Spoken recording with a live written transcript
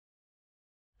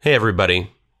Hey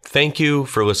everybody, thank you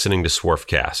for listening to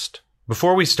Swarfcast.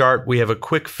 Before we start, we have a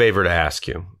quick favor to ask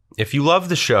you. If you love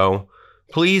the show,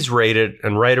 please rate it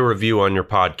and write a review on your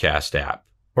podcast app.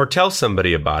 Or tell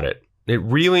somebody about it. It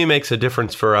really makes a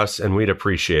difference for us and we'd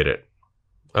appreciate it.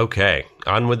 Okay,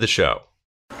 on with the show.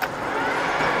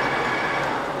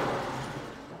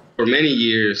 For many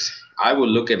years, I would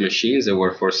look at machines that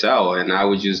were for sale and I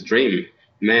would just dream,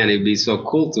 man, it'd be so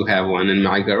cool to have one in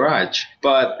my garage.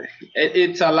 But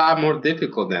it's a lot more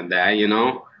difficult than that, you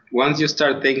know? Once you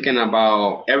start thinking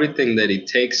about everything that it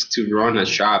takes to run a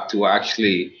shop, to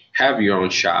actually have your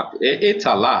own shop, it's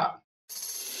a lot.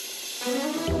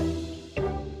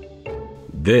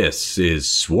 This is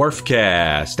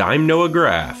Swarfcast. I'm Noah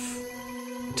Graff.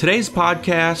 Today's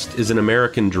podcast is an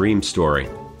American dream story.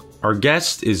 Our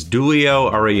guest is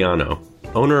Dulio Arellano,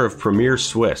 owner of Premier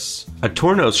Swiss, a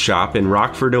Tornos shop in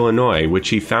Rockford, Illinois, which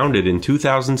he founded in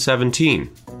 2017.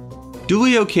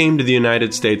 Dulio came to the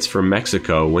United States from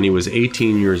Mexico when he was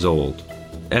 18 years old.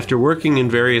 After working in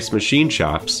various machine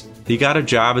shops, he got a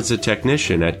job as a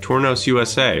technician at Tornos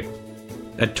USA.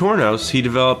 At Tornos, he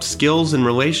developed skills and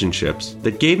relationships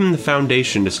that gave him the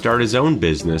foundation to start his own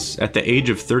business at the age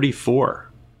of 34.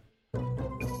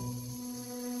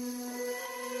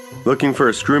 Looking for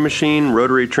a screw machine,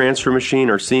 rotary transfer machine,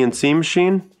 or CNC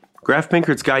machine? Graf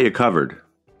Pinkert's got you covered.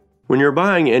 When you're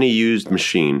buying any used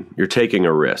machine, you're taking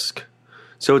a risk.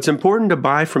 So it's important to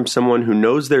buy from someone who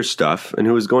knows their stuff and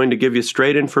who is going to give you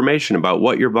straight information about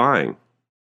what you're buying.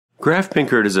 Graf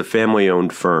Pinkert is a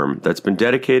family-owned firm that's been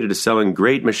dedicated to selling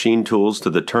great machine tools to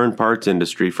the turn parts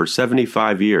industry for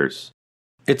 75 years.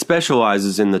 It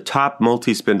specializes in the top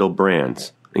multi-spindle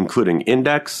brands, including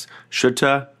Index,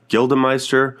 Schutte,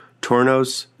 Gildemeister,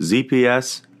 Tornos,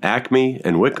 ZPS, Acme,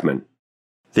 and Wickman.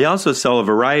 They also sell a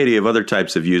variety of other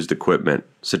types of used equipment,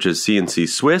 such as CNC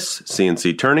Swiss,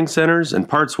 CNC turning centers, and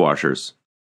parts washers.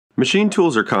 Machine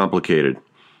tools are complicated.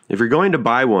 If you're going to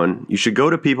buy one, you should go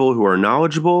to people who are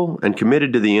knowledgeable and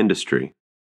committed to the industry.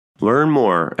 Learn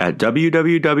more at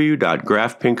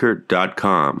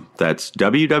www.grafpinkert.com. That's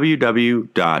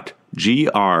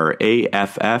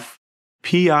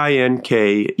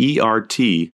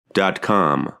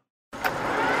www.grafpinkert.com.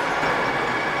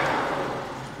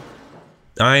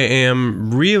 I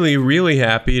am really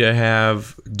happy to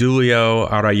have Dulio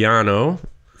Arellano,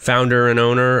 founder and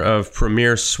owner of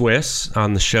Premier Swiss,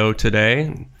 on the show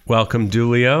today. Welcome,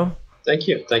 Dulio. Thank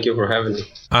you. Thank you for having me.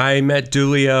 I met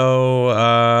Dulio,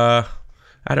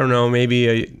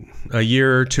 maybe a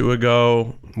year or two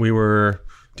ago. We were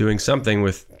doing something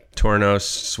with Tornos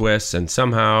Swiss, and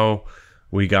somehow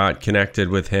we got connected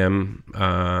with him.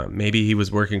 Maybe he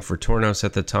was working for Tornos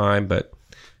at the time, but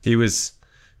he was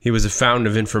a fountain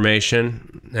of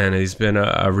information, and he's been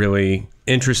a really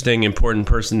interesting, important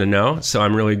person to know. So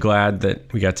I'm really glad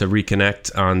that we got to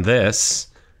reconnect on this.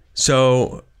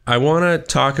 So I want to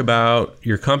talk about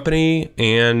your company,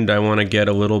 and I want to get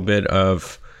a little bit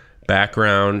of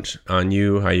background on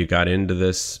you, how you got into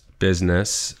this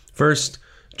business. First,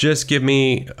 just give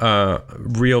me a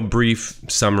real brief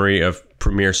summary of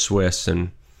Premier Swiss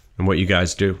and what you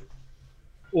guys do.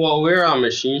 Well, we're a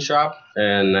machine shop,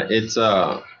 and it's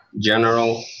a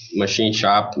general machine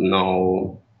shop.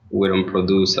 No, we don't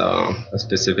produce a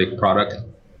specific product.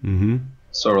 Mm-hmm.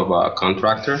 Sort of a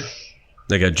contractor.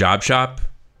 Like a job shop?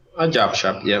 A job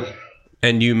shop, yeah.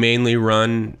 And you mainly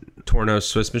run Tornos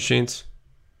Swiss machines?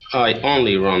 I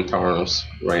only run Tornos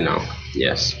right now,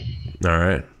 yes. All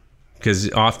right.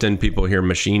 Because often people hear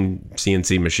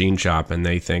CNC machine shop and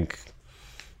they think,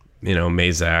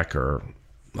 Mazak or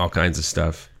all kinds of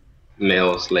stuff.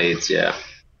 Mills, lathes, yeah.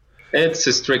 It's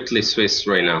strictly Swiss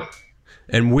right now.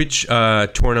 And which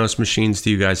Tornos machines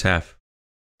do you guys have?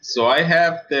 So I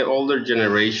have the older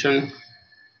generation,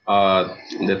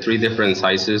 the three different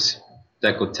sizes,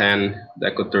 Deco 10,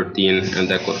 Deco 13, and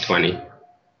Deco 20.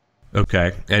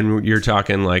 Okay. And you're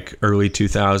talking like early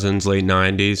 2000s, late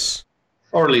 90s?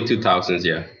 Early 2000s,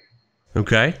 yeah.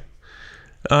 Okay.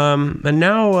 And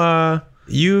now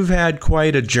you've had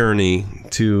quite a journey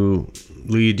to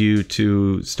lead you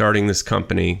to starting this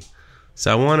company.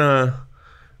 So I want to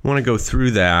go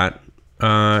through that.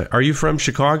 Are you from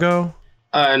Chicago?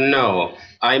 No.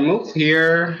 I moved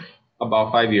here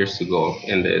about 5 years ago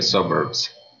in the suburbs.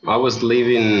 I was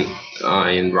living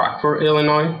in Rockford,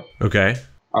 Illinois. Okay.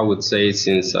 I would say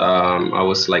since I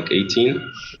was like 18.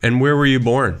 And where were you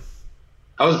born?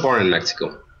 I was born in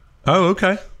Mexico. Oh,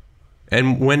 okay.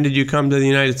 And when did you come to the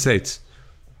United States?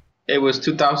 It was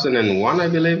 2001, I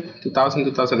believe.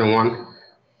 2001.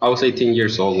 I was 18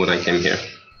 years old when I came here.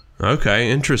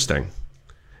 Okay, interesting.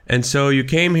 And so you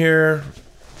came here,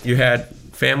 you had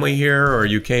family here, or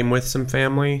you came with some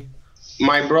family?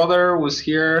 My brother was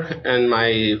here and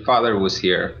my father was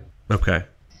here. Okay.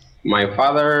 My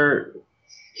father,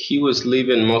 he was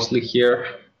living mostly here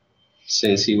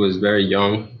since he was very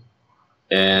young,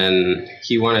 and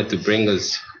he wanted to bring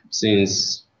us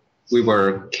since we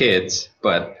were kids,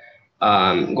 but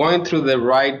going through the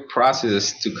right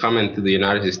process to come into the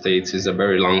United States is a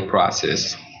very long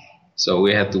process. So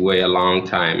we had to wait a long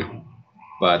time,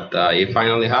 but it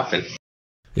finally happened.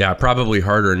 Yeah, probably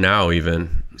harder now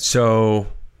even. So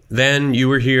then you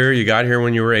were here, you got here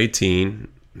when you were 18,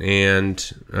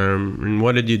 and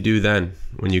what did you do then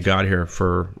when you got here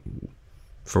for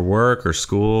work or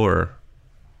school or?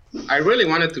 I really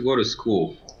wanted to go to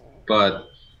school, but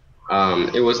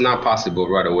it was not possible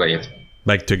right away.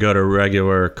 Like to go to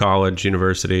regular college,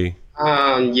 university?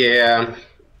 Yeah,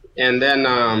 and then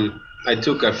I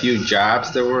took a few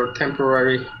jobs that were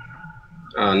temporary,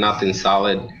 nothing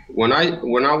solid. When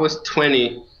I was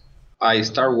 20, I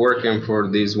started working for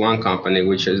this one company,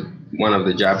 which is one of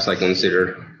the jobs I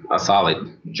consider a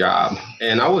solid job.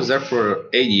 And I was there for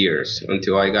 8 years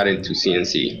until I got into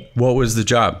CNC. What was the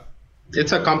job?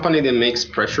 It's a company that makes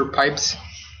pressure pipes,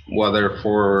 whether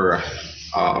for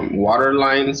water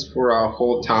lines for a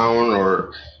whole town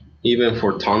or even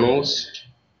for tunnels.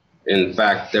 In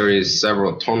fact, there is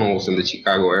several tunnels in the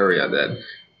Chicago area that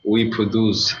we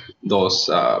produce those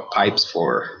pipes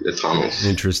for the tunnels.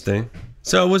 Interesting.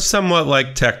 So it was somewhat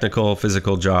like technical,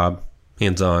 physical job,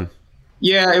 hands-on.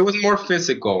 Yeah, it was more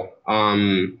physical. I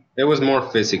mean,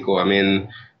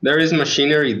 there is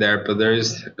machinery there, but there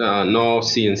is no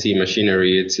CNC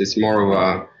machinery. It's more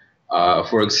of a,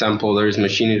 for example, there is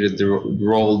machinery to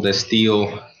roll the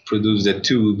steel, produce the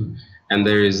tube, and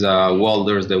there is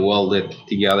welders that weld it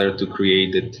together to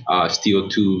create the steel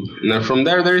tube. And then from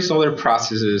there is other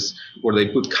processes where they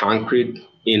put concrete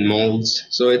in molds.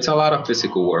 So it's a lot of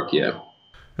physical work, yeah.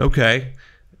 Okay.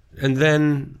 And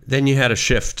then you had a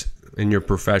shift in your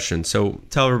profession. So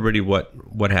tell everybody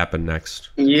what happened next.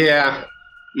 Yeah.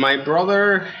 My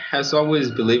brother has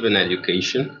always believed in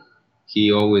education.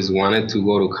 He always wanted to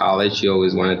go to college. He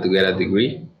always wanted to get a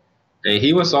degree. And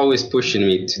he was always pushing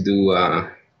me to do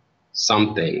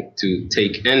something, to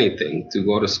take anything, to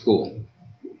go to school.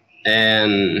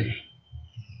 And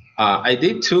I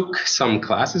did took some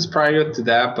classes prior to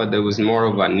that, but there was more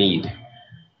of a need.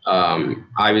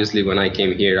 Obviously, when I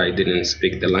came here, I didn't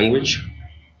speak the language.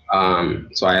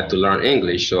 So I had to learn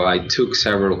English. So I took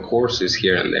several courses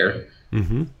here and there,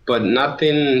 but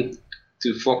nothing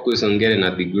to focus on getting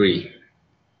a degree.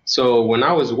 So when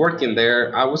I was working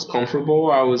there, I was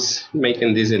comfortable. I was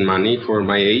making decent money for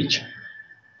my age.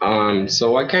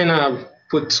 So I kind of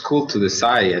put school to the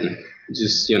side and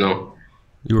just, You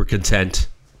were content.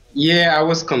 Yeah, I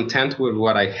was content with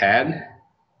what I had.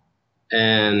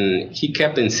 And he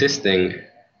kept insisting.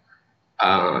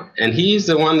 And he's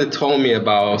the one that told me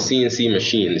about CNC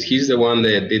machines. He's the one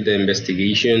that did the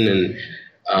investigation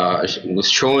and was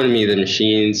showing me the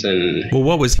machines. And well,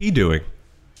 what was he doing?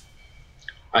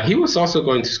 He was also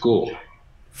going to school.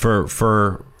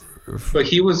 But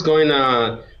he was going.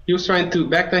 He was trying to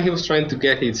back then. He was trying to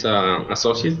get his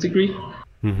associate's degree.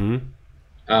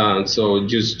 So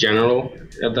just general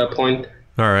at that point.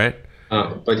 All right.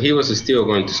 But he was still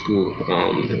going to school.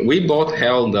 We both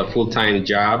held a full-time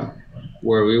job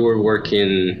where we were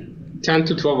working 10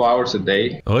 to 12 hours a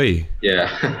day. Oy. Yeah.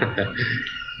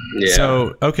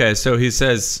 Yeah. So he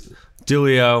says,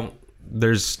 Julio,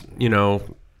 there's,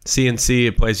 CNC,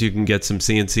 a place you can get some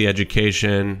CNC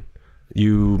education.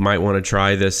 You might want to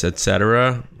try this,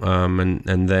 etc.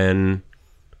 And then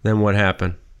what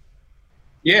happened?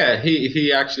 Yeah,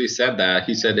 he actually said that.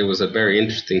 He said it was a very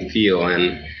interesting field,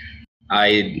 and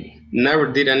I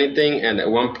never did anything. And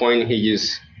at one point, he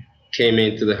just came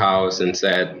into the house and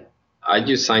said, I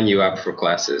just signed you up for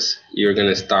classes. You're going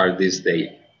to start this date.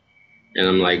 And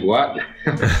I'm like, what?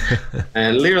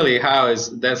 And literally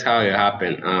that's how it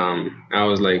happened. I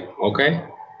was like, okay.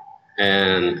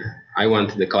 And I went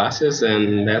to the classes,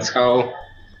 and that's how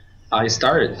I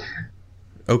started.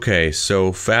 Okay,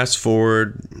 so fast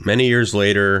forward many years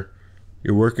later,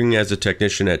 you're working as a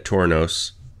technician at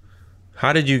Tornos.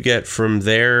 How did you get from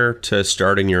there to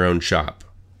starting your own shop?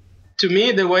 To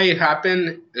me, the way it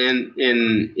happened, and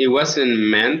it wasn't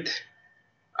meant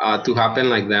to happen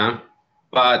like that.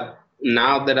 But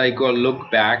now that I go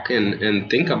look back and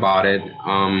think about it,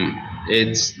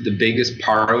 it's the biggest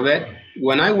part of it.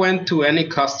 When I went to any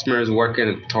customers working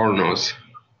at Tornos,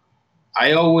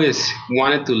 I always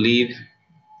wanted to leave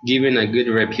giving a good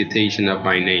reputation of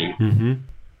my name.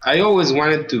 I always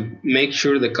wanted to make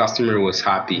sure the customer was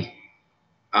happy.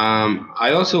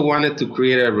 I also wanted to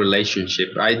create a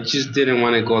relationship. I just didn't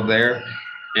want to go there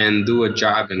and do a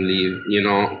job and leave.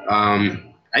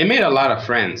 I made a lot of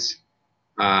friends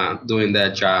doing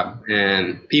that job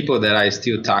and people that I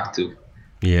still talk to.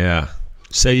 Yeah.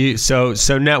 So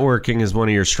networking is one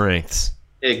of your strengths.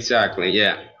 Exactly.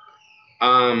 Yeah.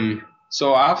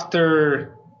 So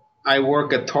after I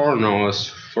worked at Tornos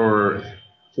for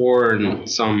 4 and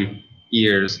some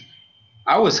years,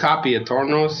 I was happy at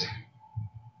Tornos,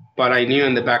 but I knew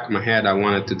in the back of my head I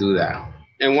wanted to do that.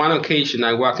 And one occasion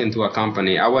I walked into a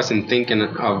company. I wasn't thinking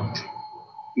of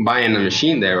buying a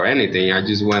machine there or anything. I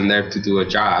just went there to do a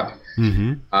job.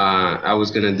 Mm-hmm. I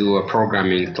was going to do a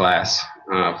programming class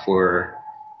for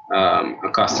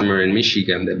a customer in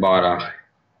Michigan that bought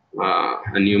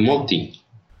a new multi.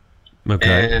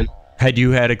 Okay. And had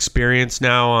you had experience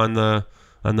now on the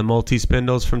multi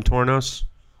spindles from Tornos?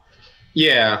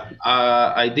 yeah,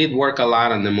 I did work a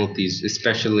lot on the multis,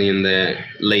 especially in the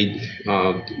late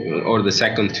or the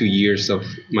second 2 years of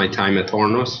my time at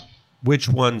Tornos. Which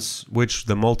ones?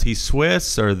 The multi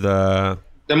Swiss or the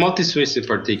multi Swiss in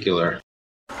particular?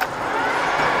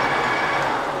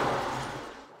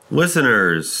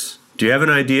 Listeners, do you have an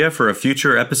idea for a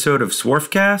future episode of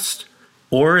Swarfcast?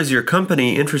 Or is your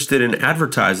company interested in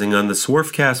advertising on the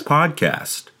Swarfcast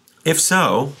podcast? If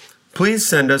so, please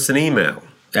send us an email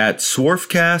at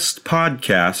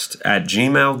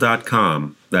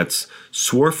swarfcastpodcast@gmail.com. That's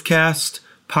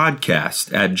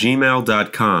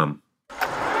swarfcastpodcast@gmail.com.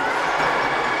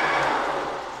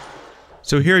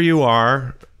 So here you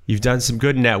are. You've done some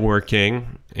good networking.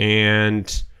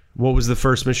 And what was the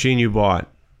first machine you bought?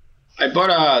 I bought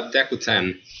a Deco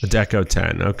 10. A Deco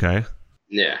 10, okay.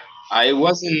 Yeah. I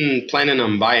wasn't planning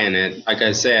on buying it. Like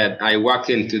I said, I walked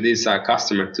into this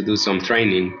customer to do some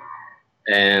training.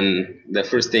 And the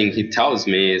first thing he tells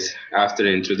me is, after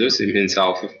introducing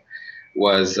himself,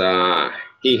 was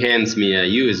he hands me a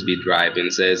USB drive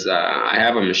and says, I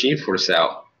have a machine for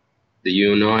sale. Do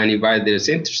you know anybody that's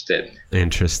interested?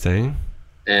 Interesting.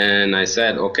 And I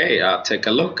said, okay, I'll take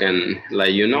a look and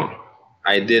let you know.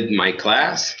 I did my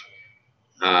class.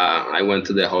 I went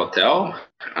to the hotel.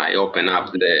 I opened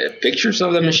up the pictures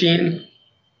of the machine.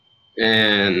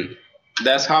 And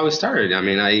that's how it started. I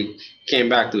mean, I came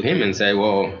back to him and said,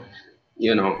 well,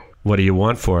 what do you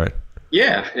want for it?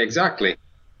 Yeah, exactly.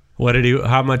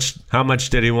 How much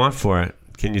did he want for it?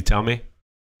 Can you tell me?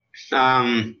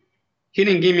 He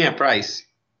didn't give me a price.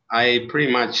 I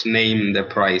pretty much named the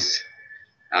price.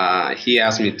 He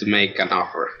asked me to make an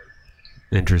offer.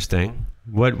 Interesting.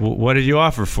 What did you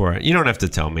offer for it? You don't have to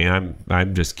tell me. I'm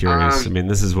just curious. I mean,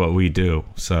 this is what we do.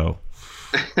 So.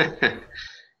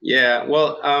 Yeah.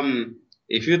 Well,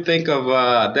 if you think of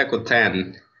Deco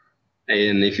 10,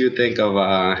 and if you think of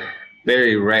a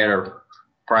very rare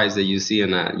price that you see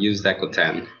in a used Deco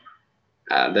 10,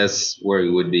 that's where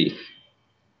it would be.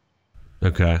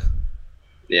 Okay.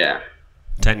 Yeah.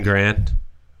 10 grand.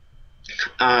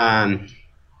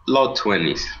 Low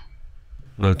 20s.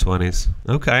 Low 20s.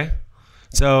 Okay.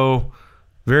 So,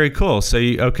 very cool. So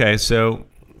you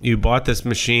bought this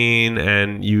machine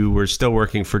and you were still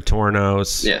working for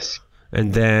Tornos. Yes.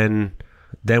 And then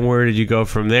where did you go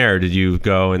from there? Did you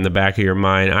go in the back of your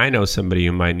mind, I know somebody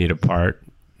who might need a part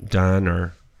done,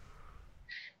 or?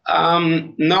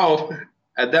 No.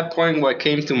 At that point, what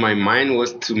came to my mind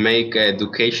was to make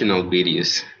educational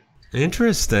videos.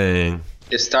 Interesting.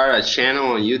 Start a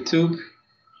channel on YouTube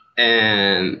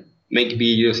and make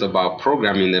videos about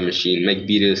programming the machine, make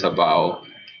videos about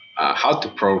how to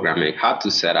program it, how to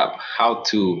set up, how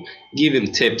to give him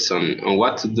tips on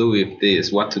what to do with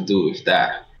this, what to do with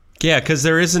that. Yeah, because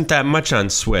there isn't that much on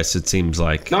Swiss, it seems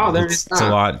like. No, there is not. It's a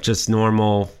lot just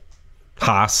normal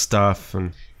Haas stuff.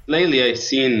 And lately I've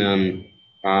seen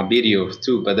videos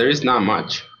too, but there is not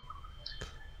much.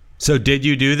 So did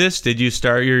you do this? Did you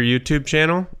start your YouTube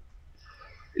channel?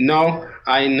 No,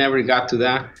 I never got to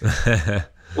that.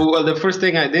 Well, the first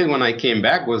thing I did when I came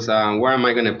back was, where am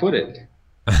I going to put it?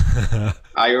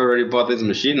 I already bought this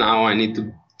machine. Now I need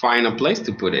to find a place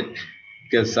to put it.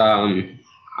 Because I'm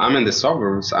in the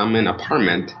suburbs. I'm in an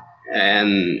apartment.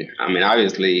 And, I mean,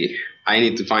 obviously, I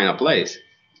need to find a place.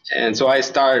 And so I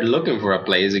started looking for a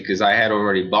place because I had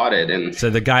already bought it. And so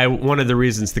one of the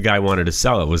reasons the guy wanted to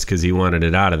sell it was because he wanted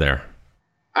it out of there.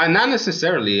 Not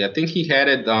necessarily. I think he had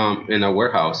it in a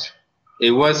warehouse.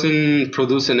 It wasn't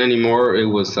producing anymore. It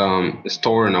was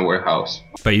stored in a warehouse.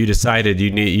 But you decided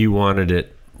you wanted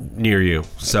it near you.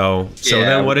 So yeah.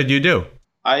 Then what did you do?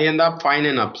 I ended up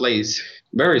finding a place,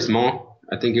 very small.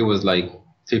 I think it was like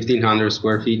 1,500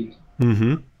 square feet.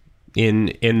 Mm-hmm.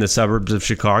 In the suburbs of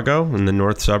Chicago, in the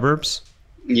north suburbs?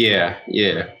 Yeah.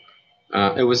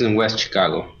 It was in West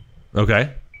Chicago.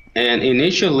 Okay. And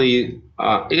initially,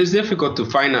 it's difficult to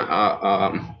find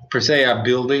per se a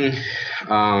building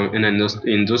in an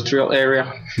industrial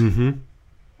area. Mm-hmm.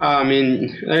 I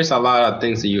mean, there's a lot of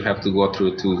things that you have to go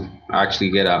through to actually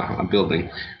get a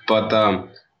building. But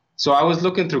so I was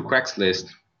looking through Craigslist,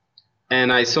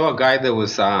 and I saw a guy that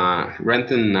was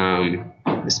renting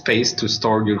space to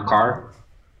store your car.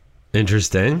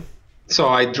 Interesting. So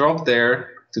I drove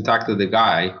there to talk to the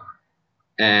guy,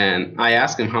 and I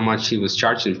asked him how much he was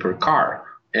charging per car.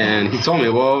 And he told me,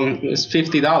 well, it's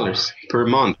 $50 per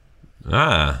month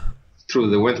through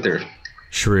the winter.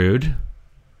 Shrewd.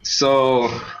 So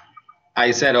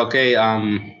I said, okay,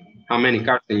 how many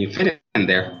cars can you fit in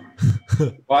there?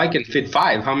 Well, I can fit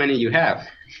 5. How many you have?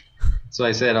 So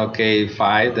I said, okay,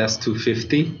 5, that's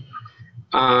 $250.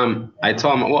 I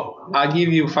told him, well, I'll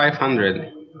give you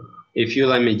 $500 if you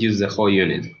let me use the whole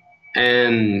unit.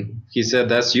 And he said,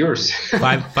 that's yours.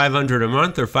 $500 a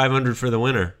month or $500 for the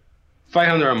winter?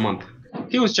 $500 a month.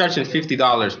 He was charging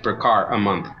 $50 per car a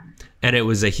month. And it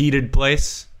was a heated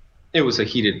place? It was a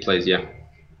heated place, yeah.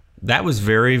 That was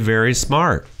very, very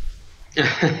smart.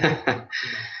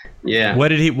 Yeah. What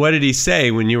did he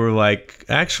say when you were like,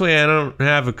 actually, I don't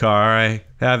have a car. I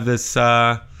have this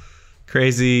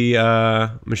crazy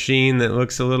machine that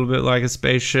looks a little bit like a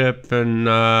spaceship. And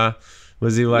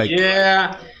was he like...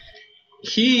 Yeah.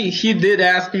 He did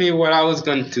ask me what I was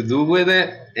going to do with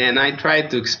it. And I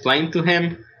tried to explain to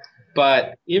him.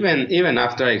 But even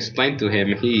after I explained to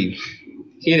him, he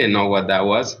didn't know what that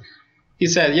was. He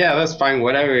said, yeah, that's fine,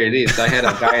 whatever it is. I had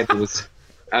a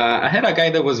guy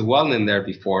that was welding there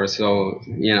before, so,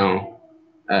 you know,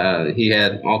 he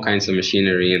had all kinds of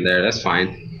machinery in there. That's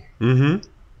fine.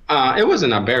 Mm-hmm. It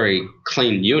wasn't a very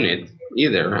clean unit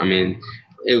either. I mean,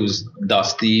 it was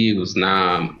dusty. It was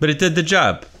not... But it did the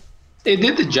job. It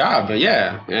did the job,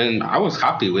 yeah, and I was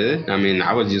happy with it. I mean,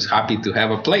 I was just happy to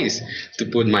have a place to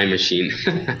put my machine.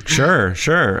 Sure.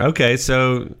 Okay,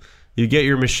 so you get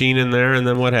your machine in there, and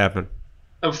then what happened?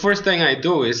 The first thing I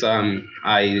do is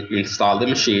I install the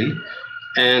machine,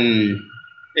 and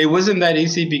it wasn't that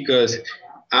easy because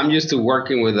I'm used to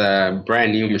working with a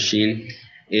brand new machine.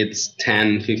 It's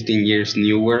 10, 15 years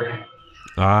newer.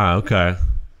 Okay.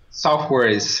 Software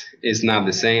is not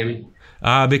the same.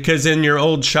 Because in your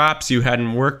old shops, you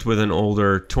hadn't worked with an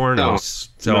older Tornos.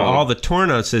 So all the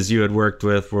Tornoses you had worked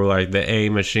with were like the A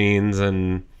machines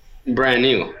and... Brand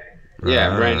new.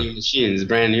 Yeah, brand new machines,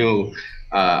 brand new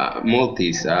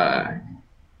multis.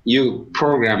 You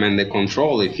program and the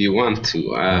control if you want to.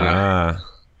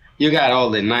 You got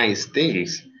all the nice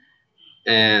things.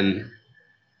 And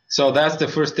so that's the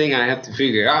first thing I had to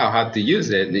figure out, how to use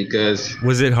it, because...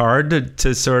 Was it hard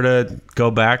to sort of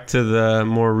go back to the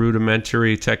more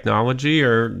rudimentary technology,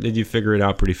 or did you figure it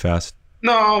out pretty fast?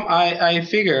 No, I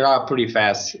figured it out pretty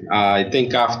fast. I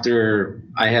think after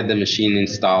I had the machine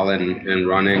installed and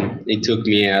running, it took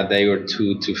me a day or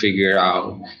two to figure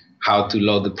out how to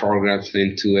load the programs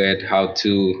into it, how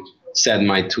to set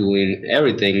my tooling,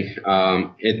 everything.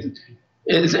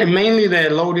 It's mainly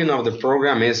the loading of the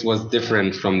program was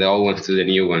different from the old ones to the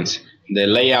new ones. The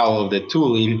layout of the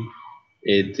tooling,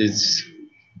 it is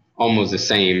almost the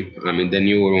same. I mean, the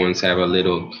newer ones have a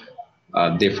little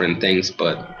different things,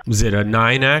 but... Was it a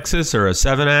 9-axis or a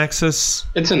 7-axis?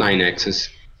 It's a 9-axis.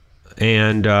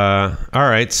 And, all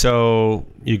right, so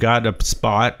you got a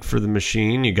spot for the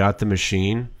machine. You got the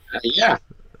machine. Yeah.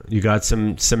 You got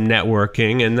some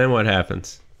networking, and then what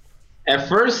happens? At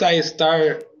first, I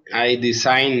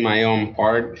designed my own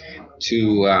part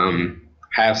to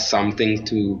have something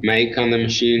to make on the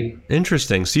machine.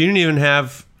 Interesting. So you didn't even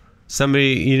have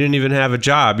a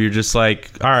job. You're just like,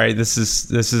 all right, this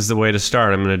is the way to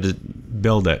start. I'm going to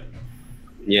build it.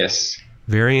 Yes.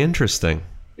 Very interesting.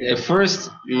 At first,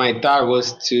 my thought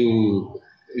was to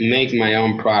make my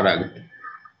own product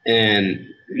and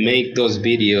make those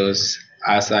videos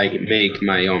as I make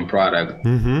my own product.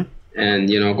 Mm-hmm. And,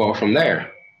 go from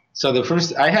there. So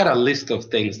I had a list of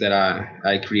things that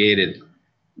I created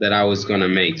that I was going to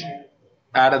make.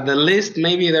 Out of the list,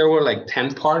 maybe there were like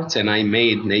 10 parts, and I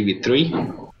made maybe 3.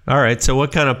 All right. So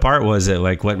what kind of part was it?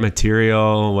 Like what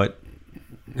material?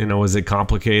 Was it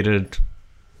complicated?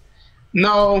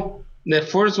 No, the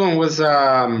first one was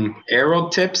arrow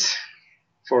tips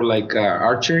for like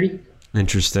archery.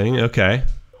 Interesting. Okay.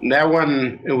 That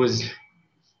one,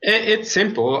 it's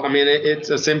simple. I mean,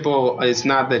 it's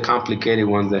not the complicated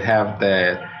ones that have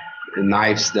the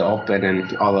knives, the open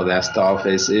and all of that stuff.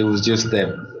 It was just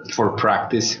for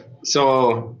practice.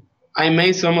 So I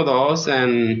made some of those,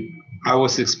 and I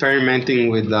was experimenting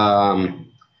with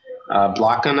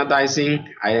block anodizing.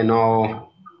 I don't know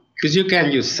because you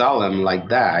can't just sell them like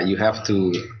that. You have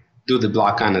to do the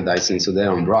block anodizing so they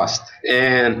don't rust.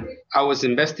 And I was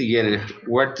investigating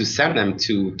where to send them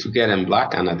to get them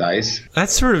black anodized.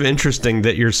 That's sort of interesting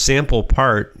that your sample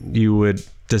part, you would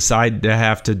decide to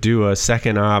have to do a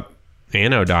second op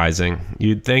anodizing.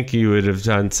 You'd think you would have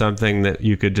done something that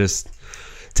you could just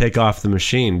take off the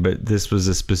machine, but this was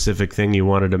a specific thing you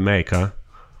wanted to make, huh?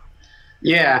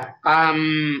 Yeah.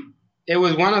 It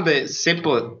was one of the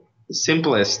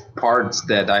simplest parts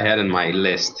that I had in my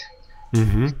list.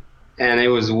 Mm-hmm. And it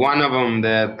was one of them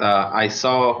that I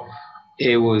saw.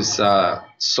 It was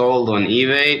sold on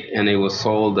eBay, and it was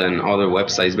sold on other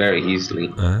websites very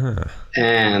easily.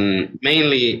 And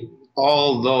mainly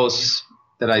all those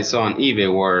that I saw on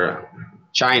eBay were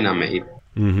China made.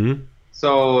 Mm-hmm.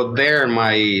 So there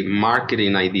my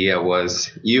marketing idea was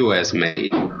US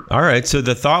made. All right, so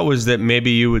the thought was that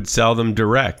maybe you would sell them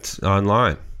direct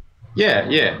online. Yeah.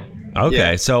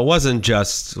 Okay, yeah. so it wasn't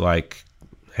just like,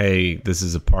 hey, this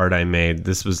is a part I made.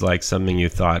 This was like something you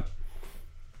thought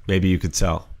maybe you could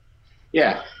sell.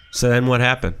 Yeah. So then what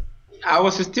happened? I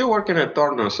was still working at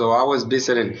Tornos, so I was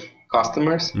visiting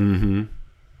customers. Mm-hmm.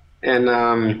 And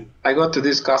I got to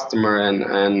this customer,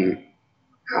 and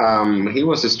he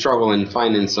was struggling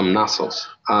finding some nozzles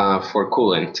for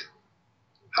coolant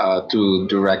to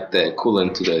direct the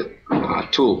coolant to the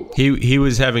tool. He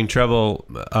was having trouble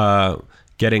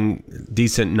getting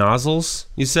decent nozzles,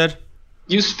 you said?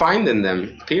 Just finding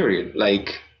them, period.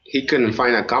 Like, he couldn't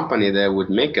find a company that would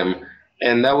make them.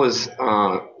 And that was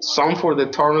some for the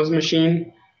Tornos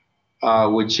machine,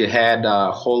 which had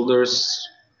holders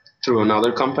through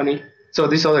another company. So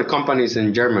these other companies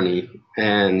in Germany,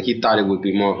 and he thought it would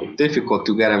be more difficult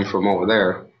to get them from over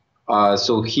there.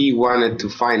 So he wanted to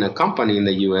find a company in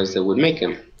the US that would make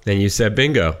him. And you said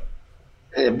bingo.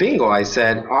 Bingo, I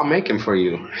said, I'll make him for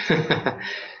you.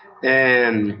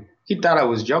 And he thought I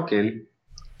was joking.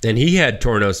 And he had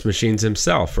Tornos machines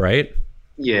himself, right?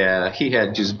 Yeah, he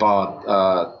had just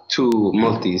bought 2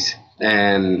 multis,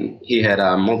 and he had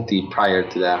a multi prior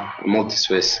to that, a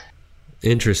multi-Swiss.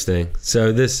 Interesting.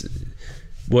 So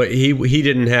he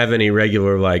didn't have any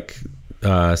regular like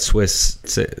Swiss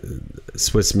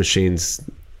machines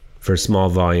for small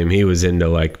volume. He was into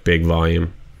like big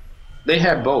volume. They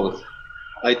had both.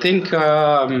 I think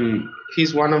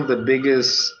he's one of the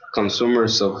biggest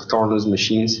consumers of Tornos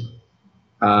machines.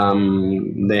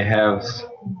 They have,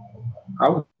 I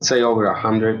would say, over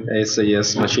 100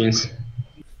 SAS machines.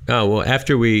 Oh, well,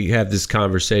 after we have this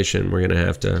conversation, we're going to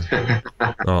have to,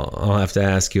 I'll have to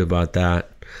ask you about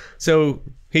that. So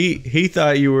he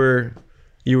thought you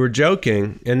were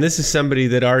joking, and this is somebody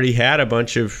that already had a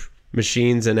bunch of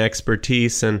machines and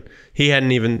expertise, and he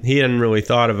hadn't really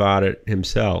thought about it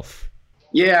himself.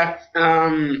 Yeah.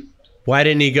 Why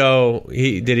didn't he go,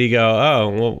 did he go, oh,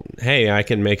 well, hey, I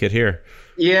can make it here?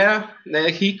 Yeah,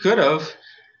 he could have.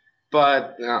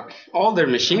 But all their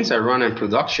machines are run in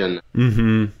production.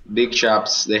 Mm-hmm. Big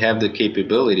shops, they have the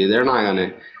capability. They're not going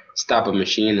to stop a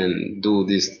machine and do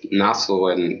this nozzle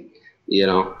and,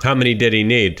 How many did he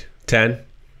need? 10?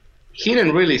 He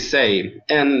didn't really say.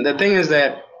 And the thing is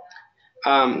that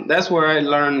that's where I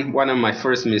learned one of my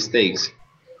first mistakes.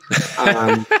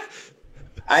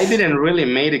 I didn't really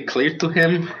make it clear to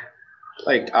him,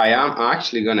 like, I am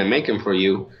actually going to make him for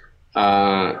you.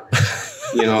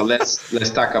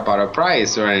 Let's talk about a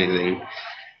price or anything.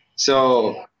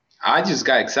 So I just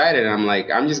got excited. I'm like,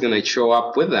 I'm just gonna show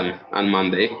up with them on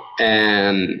Monday,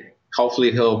 and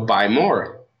hopefully he'll buy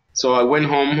more. So I went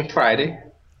home Friday.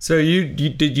 So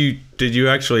did you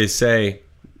actually say,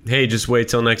 hey, just wait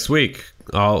till next week?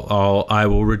 I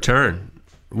will return.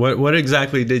 What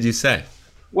exactly did you say?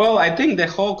 Well, I think the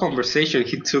whole conversation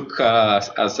he took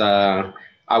as I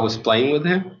was playing with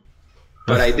him.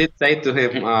 But I did say to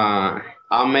him,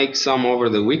 I'll make some over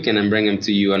the weekend and bring them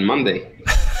to you on Monday.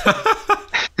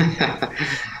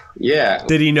 Yeah.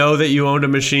 Did he know that you owned a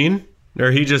machine?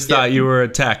 Or he just thought you were a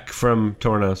tech from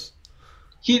Tornos?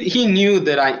 He knew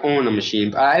that I own a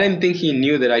machine, but I didn't think he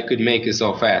knew that I could make it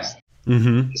so fast.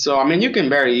 Mm-hmm. So, I mean, you can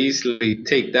very easily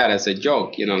take that as a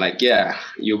joke, like, yeah,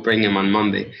 you bring him on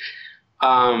Monday.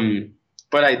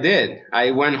 But I did. I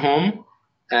went home.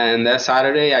 And that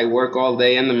Saturday, I work all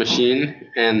day in the machine,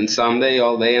 and Sunday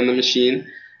all day in the machine,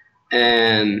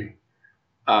 and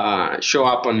show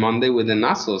up on Monday with the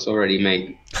nozzles already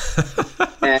made.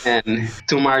 And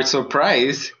to my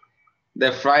surprise,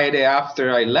 the Friday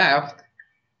after I left,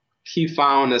 he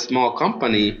found a small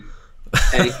company,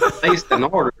 and he placed an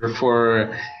order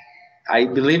for, I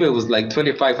believe it was like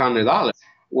 $2,500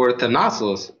 worth of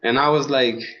nozzles. And I was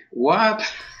like, what?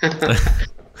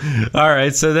 All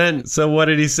right. So what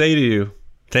did he say to you?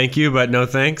 Thank you, but no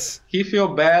thanks? He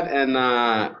felt bad,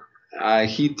 and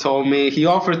he told me, he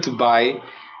offered to buy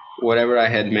whatever I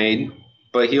had made,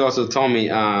 but he also told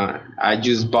me I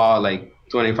just bought like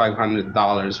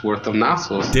 $2,500 worth of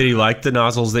nozzles. Did he like the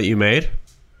nozzles that you made?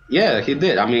 Yeah, he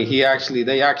did. I mean,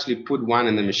 they actually put one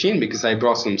in the machine because I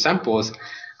brought some samples,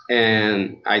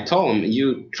 and I told him,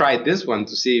 you try this one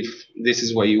to see if this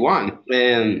is what you want.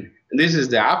 And this is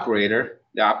the operator.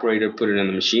 The operator put it in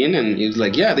the machine, and he was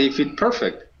like, yeah, they fit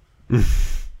perfect.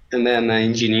 And then the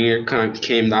engineer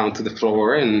came down to the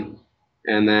floor, and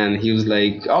then he was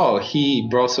like, oh, he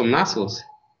brought some nozzles.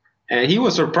 And he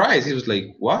was surprised. He was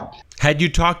like, what? Had you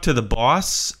talked to the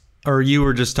boss, or you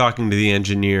were just talking to the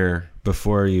engineer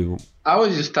before you? I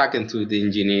was just talking to the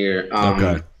engineer.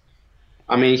 Okay.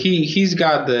 I mean, he's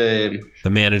got the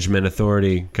management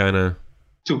authority kind of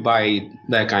to buy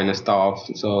that kind of stuff,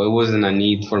 so it wasn't a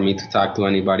need for me to talk to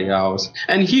anybody else.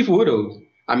 And he would have.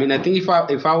 I mean, I think if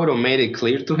I would have made it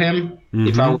clear to him,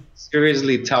 if I would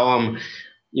seriously tell him,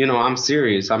 you know, I'm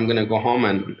serious, I'm gonna go home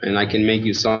and I can make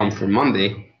you some for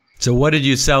Monday. So what did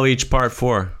you sell each part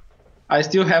for? I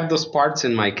still have those parts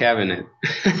in my cabinet.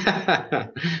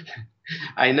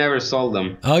 I never sold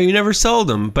them. Oh, you never sold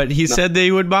them, but he said that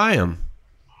he would buy them.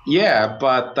 Yeah,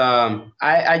 but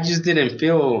I just didn't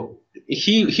feel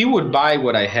he would buy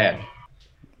what I had.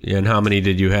 Yeah, and how many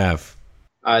did you have?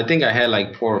 I think I had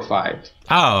like 4 or 5.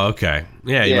 Oh, okay.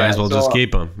 Yeah, you might as well just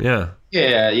keep them. Yeah.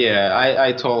 Yeah.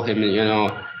 I told him, you know,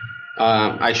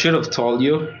 I should have told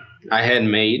you. I had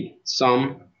made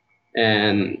some,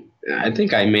 and I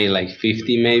think I made like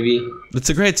 50 maybe. It's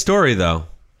a great story, though.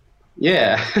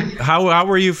 Yeah. How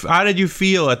were you? How did you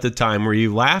feel at the time? Were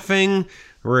you laughing?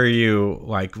 Were you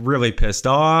like really pissed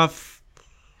off?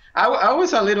 I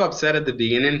was a little upset at the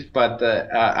beginning, but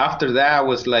after that I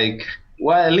was like,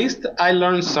 well, at least I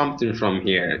learned something from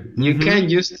here. You can't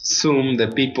just assume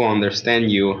that people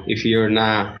understand you if you're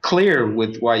not clear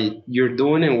with what you're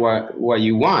doing and what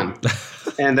you want.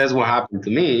 And that's what happened to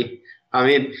me. I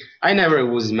mean, I never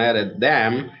was mad at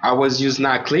them. I was just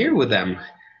not clear with them.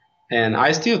 And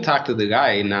I still talk to the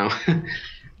guy now.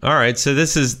 All right. So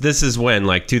this is when,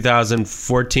 like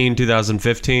 2014,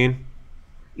 2015?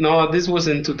 No, this was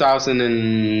in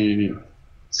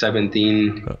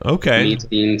 2017. Okay.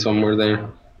 18, somewhere there.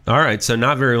 All right. So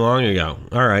not very long ago.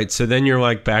 All right. So then you're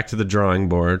like back to the drawing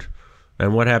board.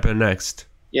 And what happened next?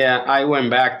 Yeah, I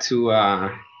went back to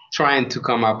trying to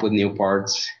come up with new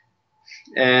parts.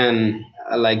 And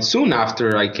like soon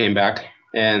after I came back,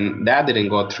 and that didn't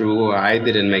go through. I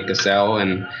didn't make a sale,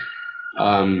 and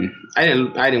I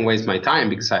didn't waste my time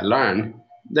because I learned.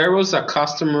 There was a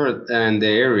customer in the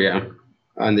area,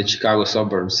 in the Chicago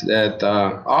suburbs, that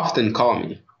often call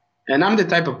me. And I'm the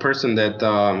type of person that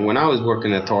when I was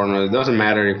working at Torno, it doesn't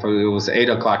matter if it was 8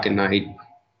 o'clock at night,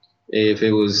 if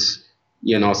it was,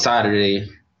 you know, Saturday,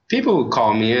 people would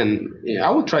call me, and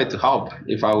I would try to help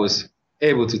if I was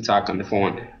able to talk on the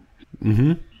phone.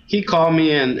 He called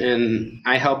me, and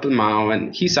I helped him out,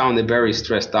 and he sounded very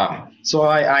stressed out. So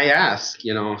I asked,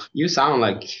 you know, you sound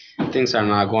like things are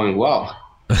not going well.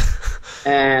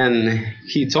 And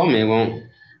he told me, well,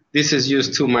 this is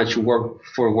just too much work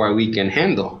for what we can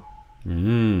handle.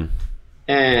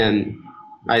 And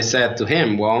I said to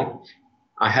him, well,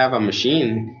 I have a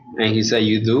machine. And he said,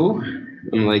 you do?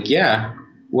 I'm like, yeah.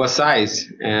 What size?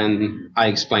 And I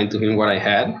explained to him what I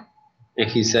had. And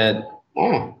he said,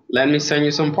 oh, let me send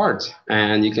you some parts.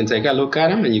 And you can take a look at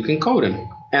them and you can code them.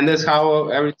 And that's how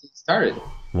everything started.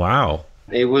 Wow.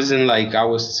 It wasn't like I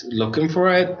was looking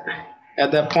for it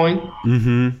at that point.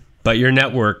 But your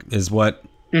network is what?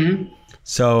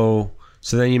 So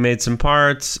then you made some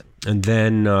parts, and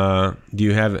then do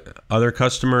you have other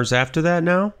customers after that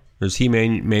now? Or is he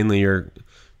mainly your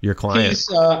client? He's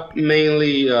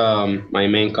mainly my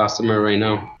main customer right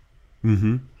now.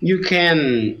 You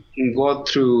can go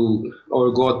through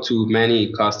or go to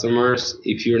many customers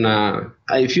if you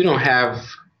don't have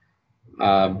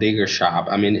a bigger shop.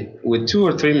 I mean, with 2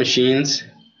 or 3 machines,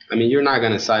 I mean, you're not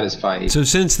going to satisfy. So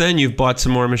since then, you've bought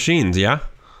some more machines, yeah?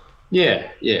 Yeah.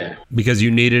 Because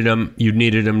you needed them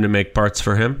to make parts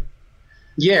for him?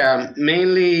 Yeah,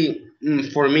 mainly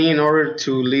for me, in order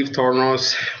to leave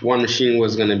Tornos, one machine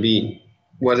wasn't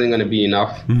going to be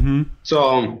enough.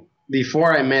 So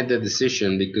before I made the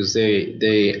decision, because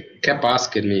they kept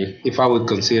asking me if I would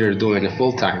consider doing it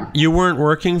full time. You weren't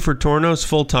working for Tornos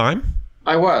full time?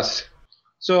 I was.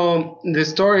 So the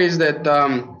story is that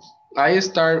I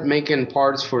started making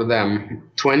parts for them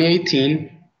 2018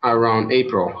 around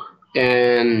April,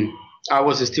 and I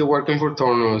was still working for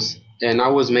Tornos, and I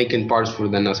was making parts for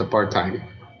them as a part-time.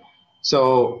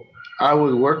 So I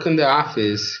would work in the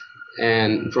office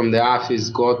and from the office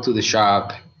go to the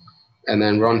shop and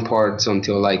then run parts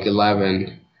until like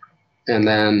 11, and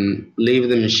then leave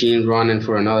the machine running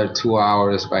for another 2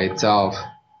 hours by itself.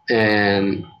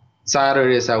 And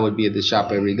Saturdays I would be at the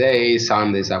shop every day.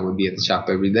 Sundays I would be at the shop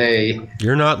every day.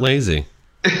 You're not lazy.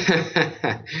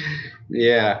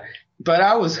 Yeah, but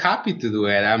I was happy to do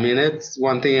it. I mean, it's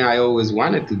one thing I always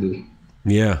wanted to do.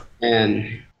 Yeah.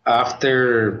 And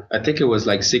after, I think it was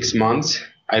like 6 months,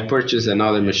 I purchased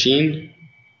another machine,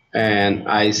 and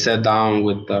I sat down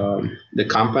with the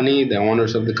company, the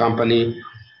owners of the company,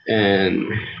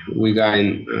 and we got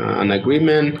an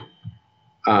agreement.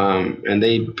 And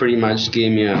they pretty much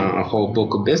gave me a whole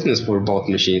book of business for both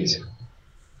machines.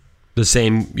 The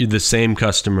same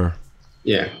customer.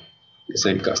 Yeah, the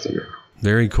same customer.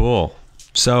 Very cool.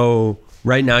 So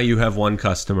right now you have one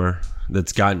customer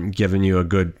that's given you a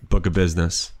good book of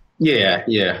business. Yeah.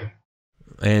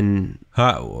 And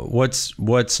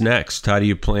what's next? How do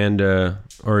you plan to,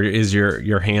 or is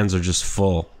your hands are just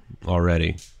full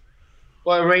already?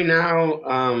 Well, right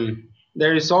now,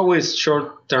 there is always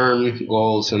short-term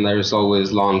goals and there's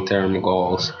always long-term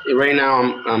goals. Right now,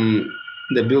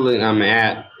 the building I'm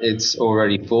at, it's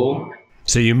already full.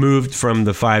 So you moved from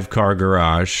the 5-car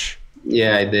garage.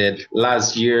 Yeah, I did.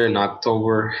 Last year in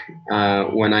October,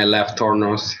 when I left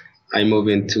Tornos, I moved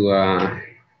into a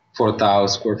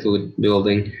 4,000 square foot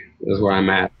building. That's where I'm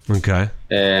at. Okay.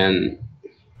 And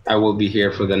I will be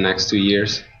here for the next 2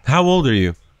 years. How old are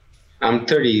you? I'm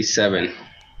 37.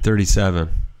 37.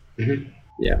 Mm-hmm.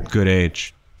 Yeah. Good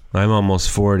age. I'm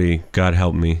almost 40. God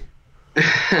help me.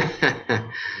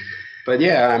 But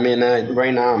yeah, I mean,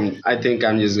 right now, I think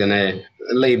I'm just going to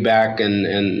lay back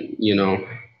and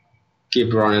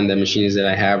keep running the machines that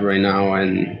I have right now.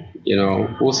 And,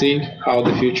 we'll see how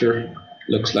the future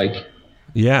looks like.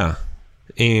 Yeah.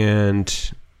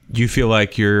 And you feel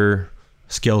like your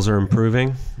skills are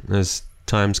improving as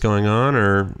time's going on,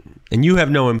 and you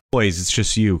have no employees. It's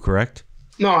just you, correct?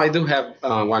 No, I do have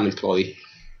one employee.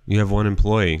 You have one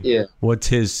employee? Yeah. What's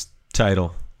his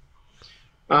title?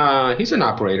 He's an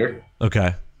operator.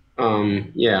 Okay.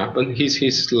 Yeah, but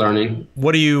he's learning.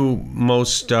 What are you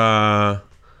most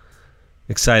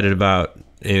excited about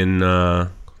in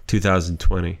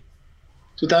 2020?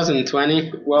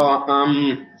 2020. Well,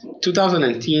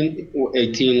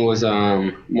 2018 was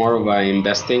more of an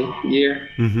investing year,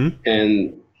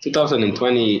 and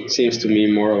 2020 seems to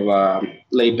me more of a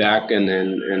lay back and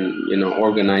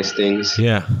organize things.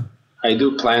 Yeah. I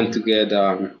do plan to get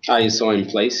ISO in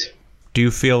place. Do you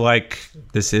feel like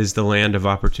this is the land of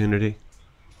opportunity?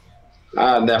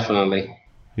 Definitely.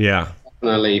 Yeah.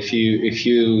 Definitely. If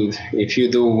you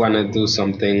do want to do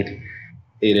something,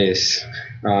 it is.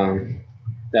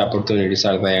 The opportunities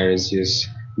are there. It's just a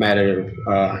matter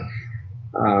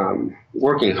of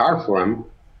working hard for them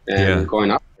and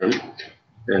going after them.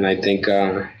 And I think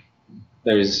there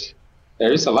is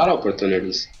a lot of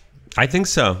opportunities. I think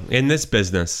so. In this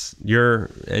business, you are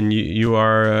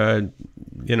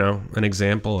an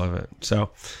example of it. So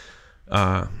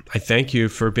I thank you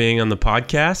for being on the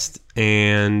podcast,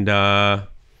 and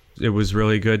it was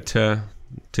really good to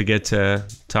get to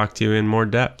talk to you in more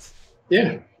depth.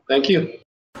 Yeah, thank you.